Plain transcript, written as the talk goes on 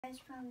It's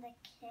from the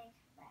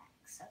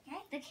Kickbacks, okay?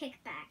 The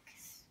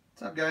Kickbacks.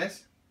 What's up,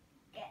 guys?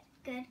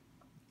 Good.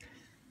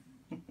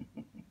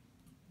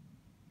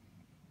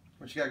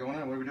 What you got going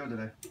on? What are we doing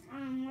today?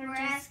 We're gonna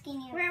ask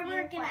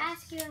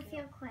you a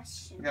few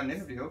questions. We got an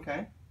interview,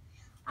 okay.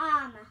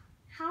 How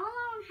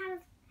long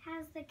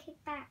have the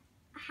Kickbacks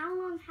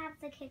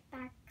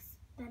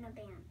been a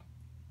band?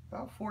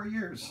 About 4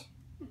 years.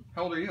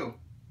 How old are you?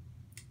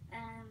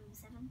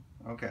 7.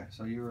 Okay,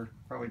 so you were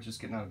probably just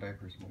getting out of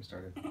diapers when we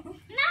started. No!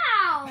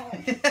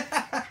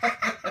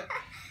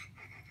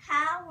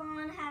 How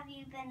long have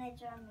you been a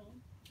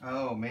drumming?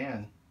 Oh,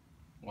 man.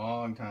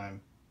 Long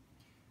time.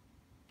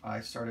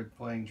 I started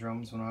playing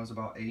drums when I was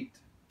about 8.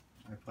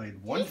 I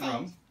played one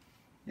drum.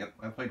 Yep,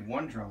 I played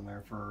one drum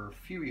there for a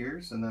few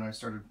years, and then I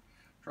started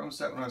drum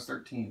set when I was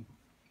 13.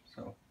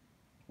 So,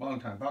 long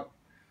time. About,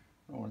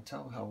 I don't want to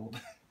tell how old.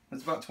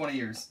 It's about 20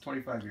 years,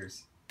 25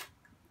 years.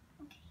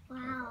 Okay.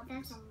 Wow,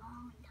 that's a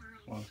long time.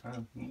 Long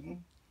time. Mm-hmm.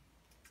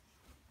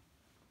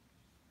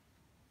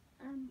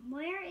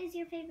 Where is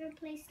your favorite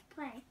place to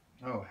play?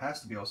 Oh, it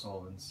has to be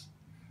O'Sullivan's.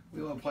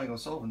 We love playing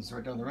O'Sullivan's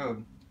right down the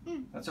road.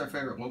 That's our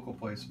favorite local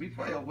place. We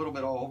play a little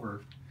bit all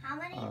over. How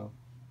many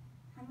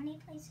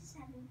places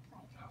have you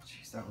played? Oh,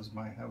 jeez, that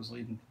was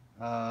leading.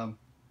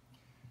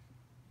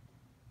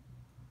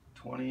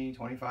 20,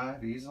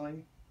 25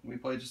 easily. We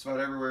play just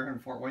about everywhere in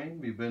Fort Wayne.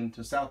 We've been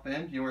to South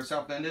Bend. You know where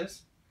South Bend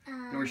is? You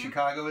know where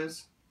Chicago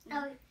is?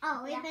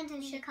 We've been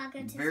to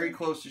Chicago. Very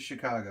close to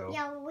Chicago.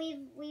 Yeah,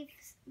 we've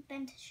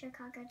been to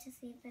Chicago to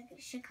see the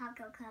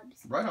Chicago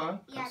Cubs. Right on.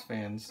 Cubs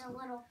fans. The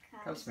little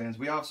Cubs. Cubs fans.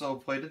 We also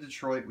played at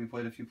Detroit. We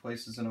played a few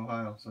places in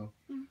Ohio, so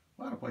a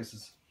lot of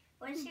places.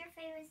 What is your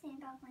favorite thing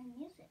about playing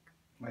music?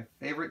 My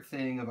favorite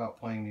thing about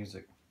playing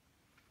music?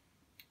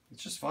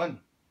 It's just fun.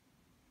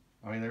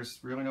 I mean, there's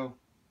really no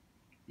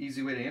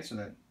easy way to answer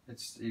that.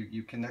 It's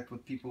you connect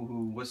with people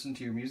who listen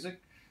to your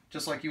music,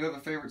 just like you have a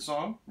favorite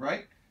song,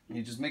 right? And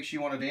it just makes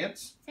you want to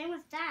dance. Same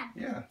with Dad.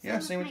 Yeah,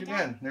 same with your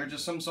dad. There are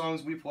just some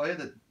songs we play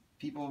that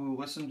people who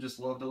listen just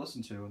love to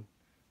listen to, and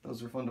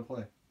those are fun to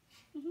play.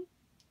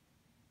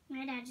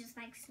 My dad just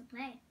likes to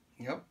play.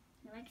 Yep.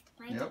 He likes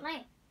to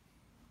play.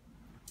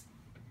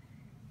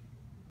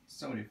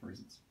 So many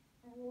reasons.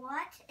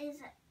 What is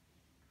it?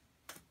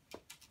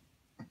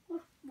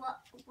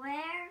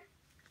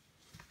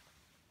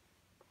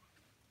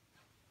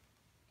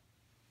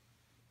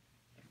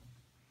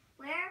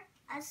 Where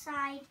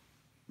aside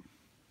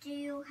do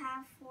you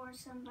have for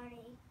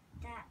somebody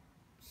that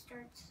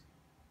starts?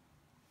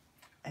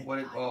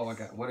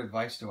 What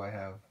advice do I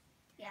have?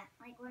 Yeah,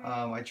 like what?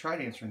 I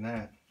tried answering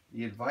that.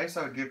 The advice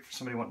I would give for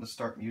somebody wanting to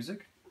start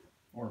music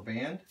or a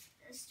band.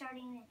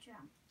 Starting a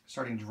drum.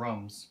 Starting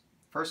drums.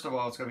 First of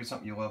all, it's got to be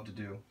something you love to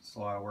do. It's a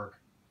lot of work.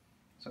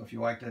 So if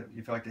you like to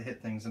hit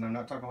things, and I'm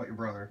not talking about your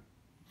brother.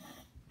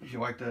 If you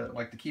like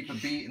to keep a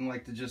beat and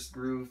like to just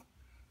groove.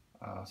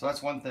 So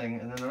that's one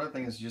thing. And then another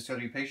thing is you just got to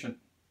be patient.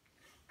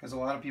 Because a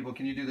lot of people,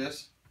 can you do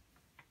this?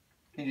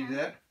 Can you do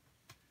that?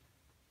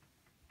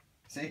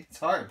 See, it's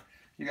hard.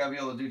 You got to be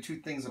able to do two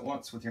things at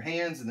once with your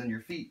hands and then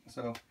your feet.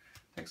 So it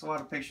takes a lot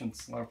of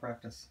patience, a lot of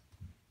practice.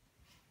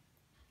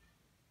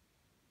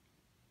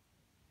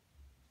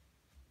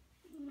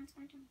 That's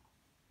my turn.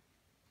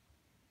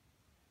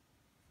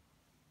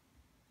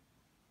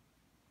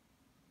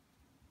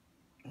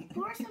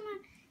 Who are some of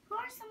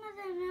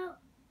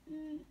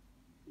the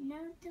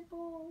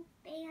notable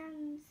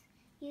bands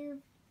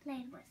you've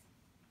played with?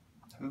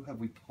 Who have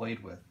we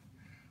played with?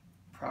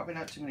 Probably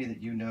not too many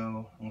that you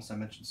know, unless I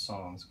mention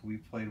songs. But we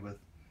played with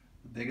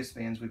the biggest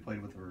bands we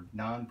played with were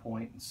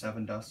Non-Point and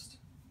Seven Dust.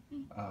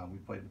 We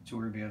played with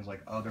touring bands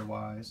like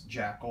Otherwise,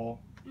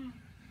 Jackal.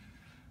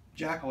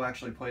 Jackal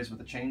actually plays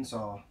with a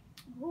chainsaw.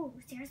 Ooh,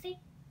 seriously?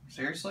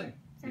 Seriously?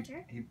 Is that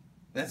true?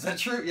 Is that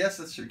true? Yes,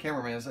 that's true.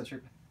 Cameraman, is that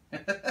true?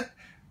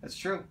 That's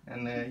true.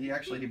 And he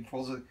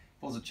pulls a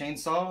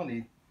chainsaw and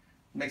he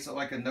makes it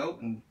like a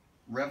note and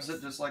revs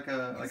it just like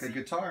a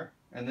guitar.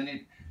 And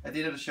then at the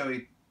end of the show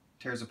he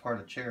tears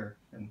apart a chair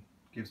and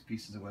gives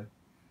pieces away.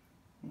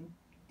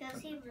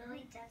 Does he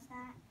really does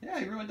that? Yeah,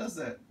 he really does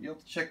that. You'll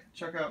have to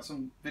check out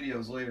some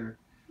videos later.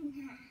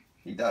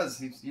 He does.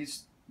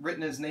 He's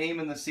written his name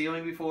in the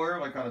ceiling before,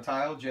 like on a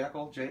tile.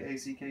 Jackal,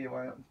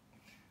 J-A-C-K-A-Y-L.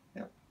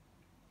 Yep.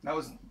 That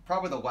was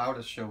probably the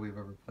loudest show we've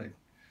ever played.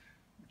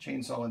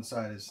 Chainsaw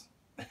inside is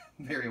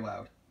very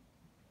loud.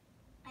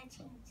 A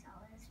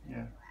chainsaw is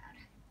very loud.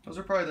 Those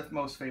are probably the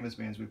most famous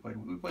bands we played.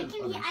 We played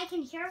with others. I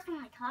can hear it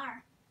from my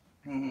car.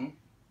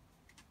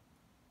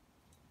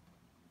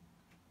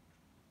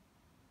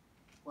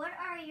 What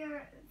are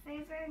your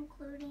favorite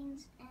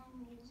includings in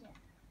music?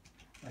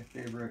 My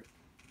favorite,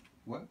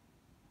 what?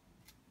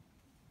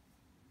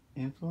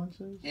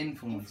 Influences?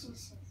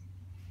 Influences.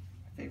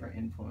 My favorite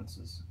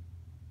influences.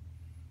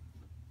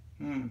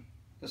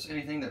 Just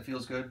anything that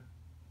feels good.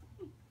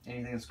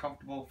 Anything that's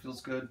comfortable,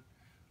 feels good.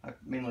 I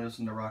mainly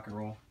listen to rock and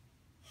roll.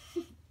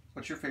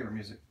 What's your favorite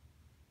music?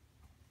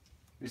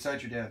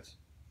 Besides your dad's?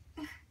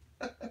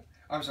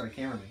 I'm sorry,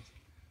 cameraman.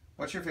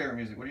 What's your favorite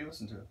music? What do you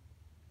listen to?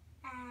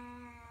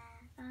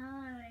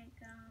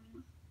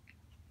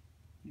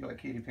 You like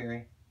Katy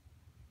Perry?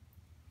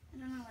 I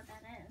don't know what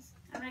that is.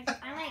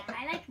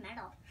 I like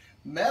metal.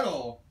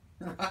 Metal.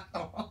 Right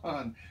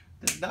on.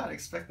 Did not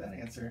expect that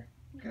answer.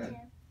 Good.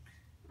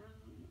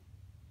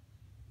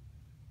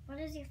 What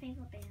is your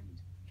favorite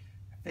band?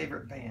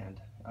 Favorite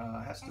band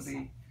has to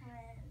be.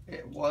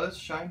 It was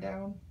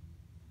Shinedown.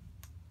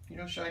 You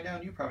know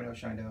Shinedown? You probably know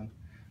Shinedown.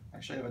 I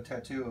actually have a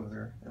tattoo of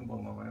their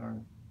emblem on my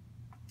arm.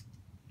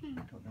 I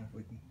don't know if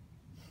we can.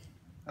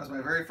 That was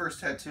my very first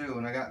tattoo,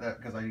 and I got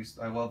that because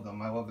I love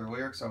them. I love their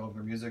lyrics. I love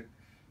their music.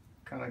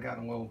 Kind of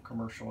gotten a little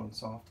commercial and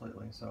soft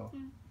lately, so.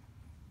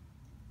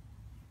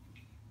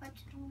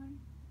 What's one?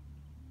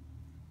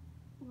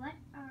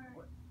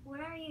 What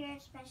are your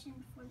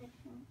expectations for the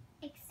film?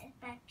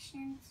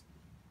 Expectations?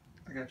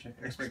 I got you.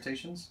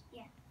 Expectations?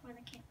 Yeah, for the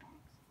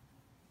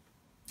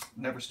kickbacks.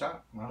 Never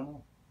stop. I don't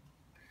know.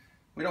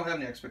 We don't have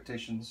any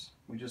expectations.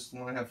 We just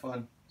want to have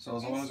fun. So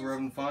as long as we're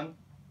having fun,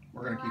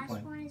 we're going to keep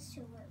playing. The last one is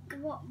to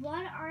work.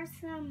 What are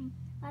some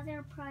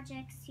other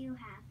projects you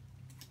have?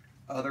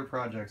 Other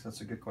projects,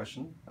 that's a good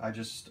question.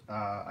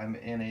 I'm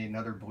in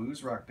another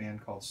blues rock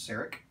band called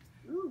Sarek.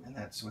 Ooh. And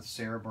that's with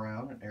Sarah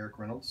Brown and Eric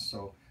Reynolds.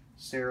 So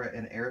Sarah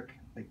and Eric,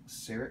 like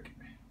Sarek.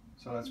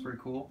 So that's pretty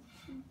cool.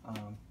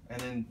 And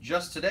then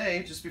just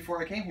today, just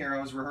before I came here,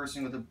 I was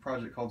rehearsing with a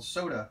project called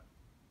Soda.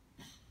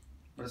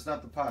 But it's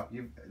not the pop.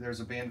 There's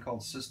a band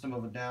called System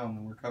of a Down,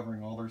 and we're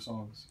covering all their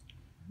songs.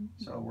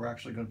 So we're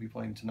actually going to be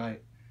playing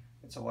tonight.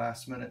 It's a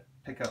last minute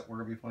pickup we're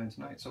going to be playing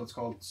tonight. So it's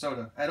called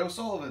Soda at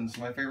O'Sullivan's,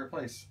 my favorite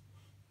place.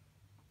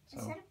 So,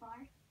 is it a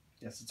bar?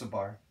 Yes, it's a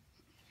bar.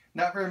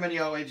 Not very many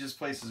all ages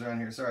places around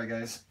here. Sorry,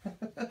 guys.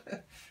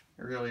 It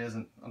really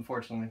isn't,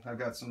 unfortunately. I've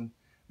got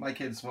my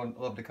kids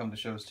love to come to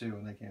shows too,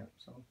 and they can't,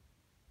 so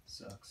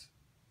sucks.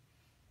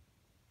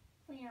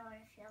 We know what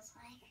it feels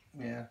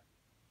like. Yeah.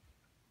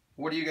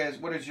 What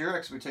is your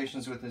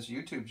expectations with this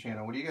YouTube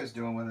channel? What are you guys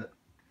doing with it?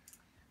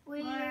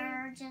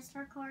 We're just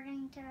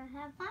recording to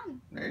have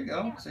fun. There you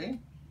go. Yeah. See?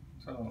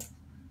 So,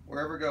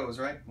 wherever it goes,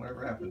 right?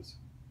 Whatever happens.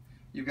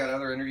 You've got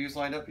other interviews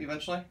lined up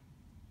eventually?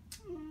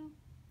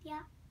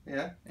 Yeah.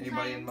 Yeah?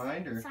 Anybody in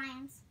mind? Or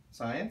Science.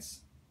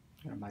 Science?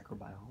 You're a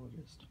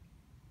microbiologist.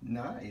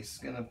 Nice.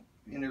 Gonna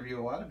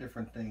interview a lot of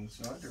different things,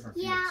 a lot of different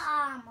fields.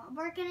 Yeah,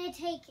 we're gonna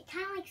take,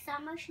 kind of like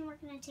stop motion, we're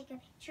gonna take a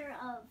picture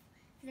of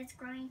this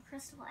growing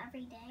crystal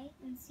every day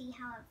and see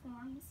how it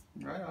forms.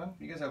 Right on.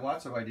 You guys have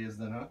lots of ideas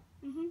then, huh?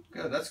 Mm-hmm.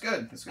 Good. That's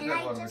good. That's good. And to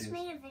have a I lot of just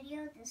ideas. made a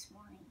video this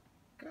morning.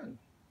 Good.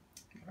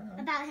 Right on.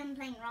 About him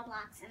playing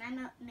Roblox, and I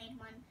made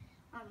one,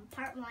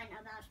 part one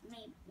about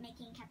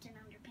making Captain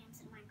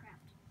Underpants in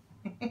Minecraft.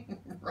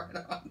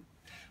 Right on.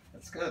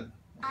 That's good.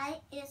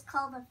 It's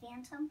called the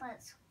Phantom, but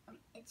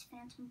it's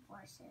Phantom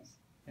Forces.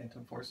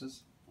 Phantom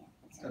Forces? Yeah.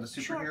 Is that a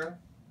superhero?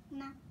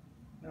 No.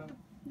 No.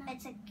 No.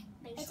 It's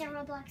a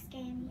Roblox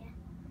game, yeah.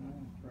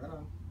 Right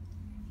on.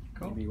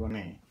 Cool. Maybe one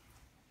me.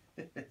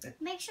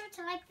 Make sure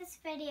to like this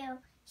video,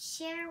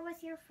 share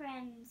with your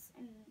friends,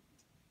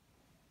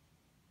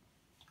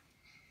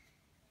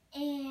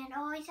 and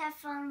always have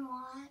fun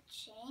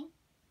watching.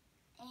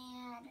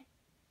 And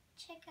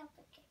check out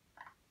the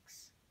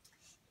Kickbacks.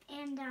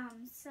 And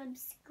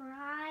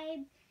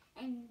subscribe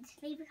and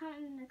leave a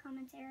comment in the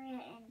comments area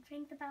and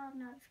ring the bell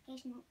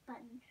notification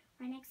button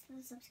right next to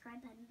the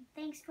subscribe button.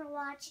 Thanks for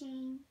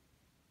watching.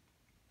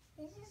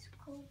 This is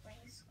a cool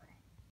bracelet.